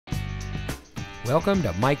Welcome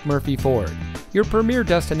to Mike Murphy Ford, your premier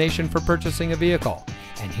destination for purchasing a vehicle.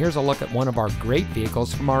 And here's a look at one of our great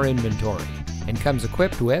vehicles from our inventory, and comes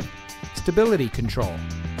equipped with stability control,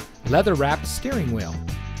 leather-wrapped steering wheel,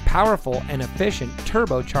 powerful and efficient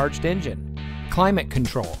turbocharged engine, climate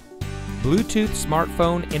control, Bluetooth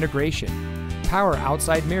smartphone integration, power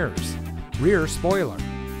outside mirrors, rear spoiler,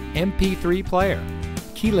 MP3 player,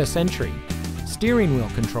 keyless entry, steering wheel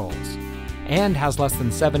controls, and has less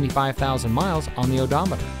than 75,000 miles on the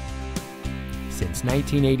odometer. Since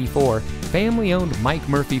 1984, family-owned Mike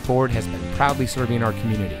Murphy Ford has been proudly serving our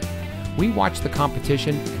community. We watch the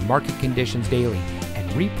competition and market conditions daily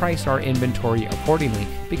and reprice our inventory accordingly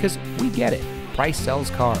because we get it. Price sells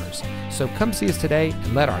cars. So come see us today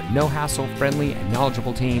and let our no-hassle, friendly, and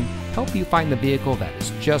knowledgeable team help you find the vehicle that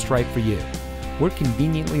is just right for you. We're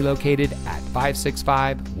conveniently located at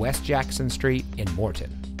 565 West Jackson Street in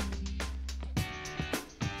Morton.